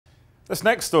This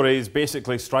next story is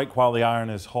basically strike while the iron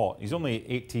is hot. He's only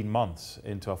 18 months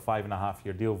into a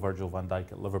 5.5-year deal, Virgil van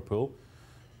Dijk at Liverpool.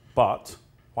 But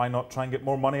why not try and get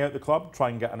more money out of the club, try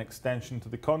and get an extension to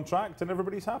the contract, and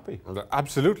everybody's happy?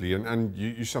 Absolutely, and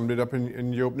you summed it up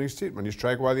in your opening statement. You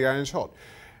strike while the iron's hot.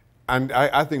 And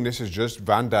I think this is just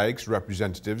Van Dijk's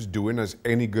representatives doing as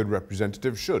any good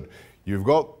representative should. You've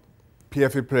got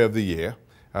PFA Player of the Year.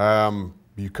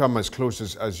 You come as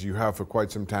close as you have for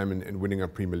quite some time in winning a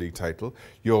Premier League title.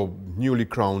 You're newly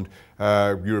crowned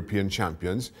European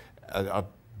champions. I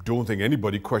don't think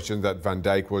anybody questioned that Van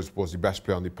Dijk was the best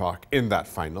player on the park in that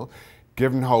final.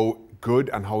 Given how good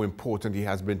and how important he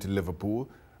has been to Liverpool,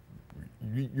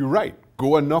 you're right.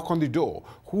 Go and knock on the door.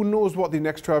 Who knows what the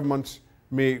next 12 months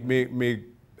may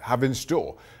have in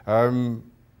store.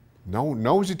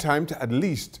 Now is the time to at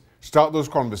least start those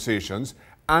conversations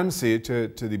and say to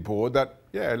the board that,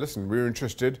 yeah, listen, we're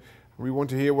interested. We want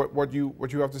to hear what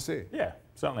you have to say. Yeah,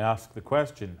 certainly ask the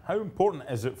question. How important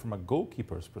is it from a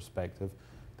goalkeeper's perspective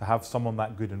to have someone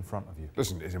that good in front of you?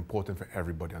 Listen, it's important for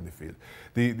everybody on the field.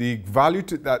 The value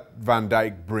that Van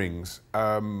Dijk brings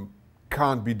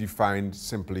can't be defined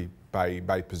simply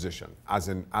by position, as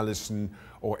in Alisson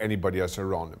or anybody else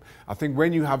around him. I think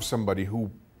when you have somebody who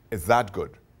is that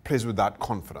good, plays with that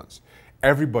confidence,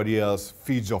 everybody else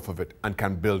feeds off of it and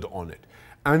can build on it.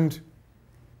 And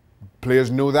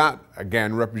players know that.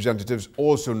 Again, representatives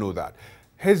also know that.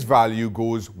 His value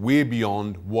goes way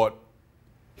beyond what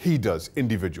he does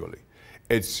individually.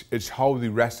 It's how the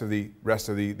rest of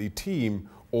the team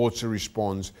also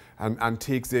responds and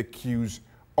takes their cues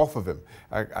off of him.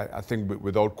 I think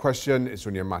without question, it's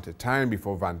only a matter of time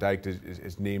before Van Dijk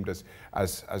is named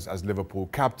as Liverpool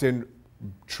captain,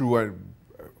 true and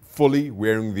fully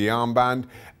wearing the armband.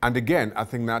 And again, I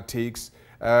think that takes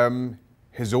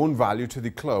his own value to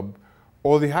the club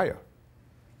all the higher.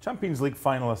 Champions League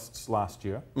finalists last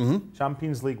year,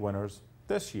 Champions League winners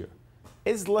this year.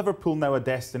 Is Liverpool now a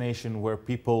destination where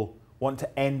people want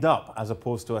to end up as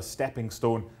opposed to a stepping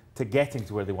stone to getting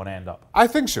to where they want to end up? I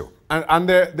think so. And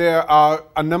there are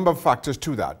a number of factors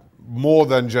to that, more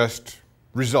than just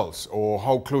results or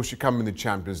how close you come in the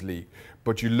Champions League.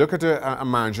 But you look at a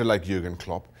manager like Jurgen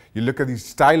Klopp, you look at the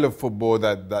style of football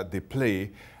that they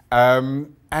play,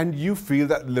 and you feel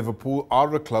that Liverpool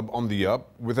are a club on the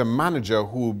up with a manager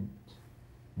who,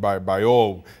 by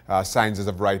all signs as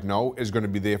of right now, is going to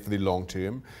be there for the long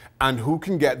term and who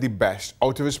can get the best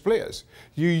out of his players.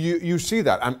 You see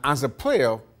that. And as a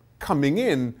player coming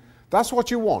in, that's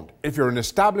what you want. If you're an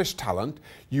established talent,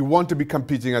 you want to be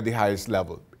competing at the highest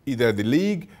level, either the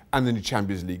league and then the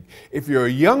Champions League. If you're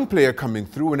a young player coming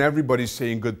through and everybody's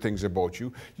saying good things about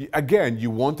you, again,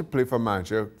 you want to play for a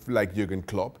manager like Jurgen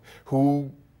Klopp, who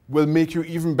will make you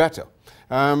even better.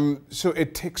 So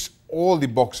it ticks all the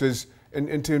boxes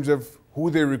in terms of who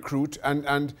they recruit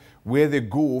and where they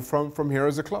go from here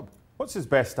as a club. What's his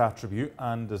best attribute,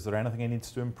 and is there anything he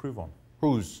needs to improve on?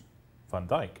 Who's? Van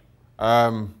Dijk.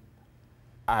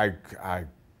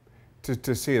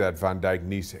 To say that Van Dijk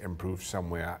needs to improve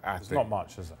somewhere, there's not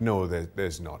much, is there? No,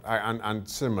 there's not. And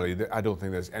similarly, I don't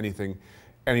think there's anything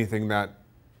that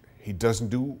he doesn't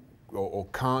do or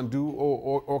can't do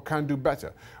or can do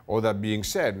better. Or that being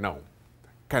said, now,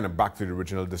 kind of back to the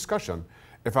original discussion,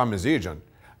 if I'm his agent,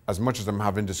 as much as I'm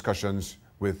having discussions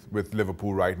with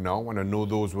Liverpool right now, and I know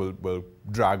those will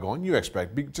drag on, you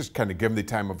expect, just kind of give him the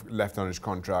time left on his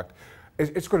contract,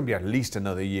 it's going to be at least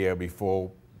another year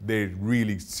before they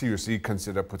really seriously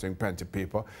consider putting pen to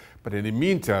paper. But in the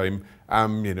meantime,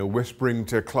 whispering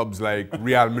to clubs like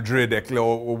Real Madrid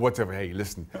or whatever, hey,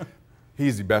 listen,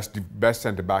 he's the best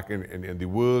centre-back in the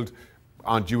world.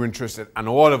 Aren't you interested? And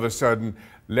all of a sudden,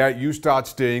 you start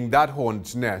staying that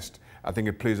hornet's nest. I think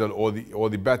it plays out all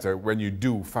the better when you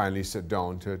do finally sit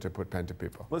down to put pen to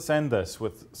paper. Let's end this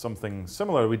with something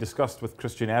similar we discussed with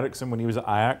Christian Eriksen when he was at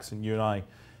Ajax, and you and I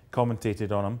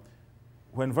commentated on him.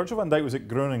 When Virgil van Dijk was at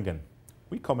Groningen,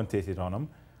 we commentated on him,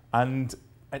 and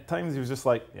at times he was just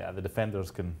like, yeah, the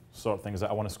defenders can sort things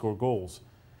out, I want to score goals.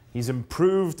 He's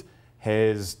improved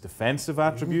his defensive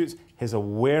attributes, his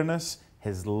awareness,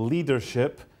 his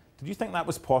leadership. Did you think that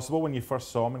was possible when you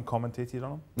first saw him and commentated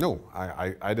on him? No,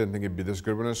 I didn't think he'd be this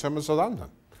good when I saw him at Southampton.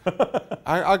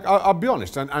 I'll be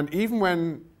honest, and even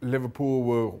when Liverpool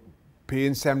were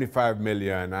paying 75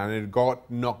 million and it got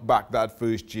knocked back that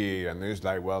first year, and it was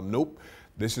like, well, nope,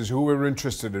 this is who we're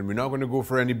interested in. We're not going to go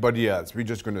for anybody else. We're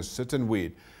just going to sit and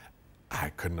wait. I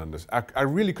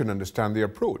really couldn't understand the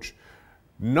approach.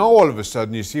 Now all of a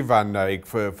sudden you see Van Dijk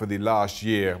for the last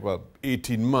year, well,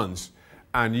 18 months,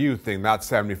 and you think that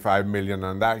 75 million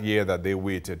and that year that they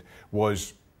waited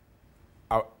was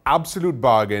an absolute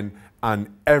bargain and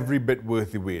every bit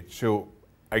worth the wait. So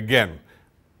again,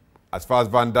 as far as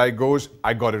Van Dijk goes,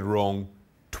 I got it wrong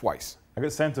twice. I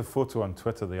got sent a photo on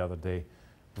Twitter the other day.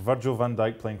 Virgil van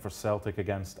Dijk playing for Celtic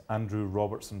against Andrew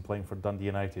Robertson playing for Dundee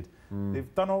United.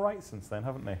 They've done all right since then,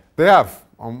 haven't they? They have.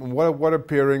 What a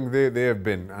pairing they have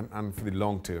been, and for the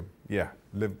long term. Yeah,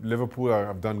 Liverpool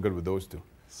have done good with those two.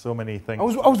 So many things.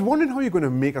 I was wondering how you're going to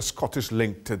make a Scottish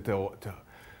link to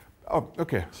oh,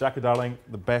 okay. Shaka, darling,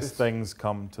 the best things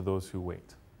come to those who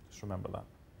wait. Just remember that.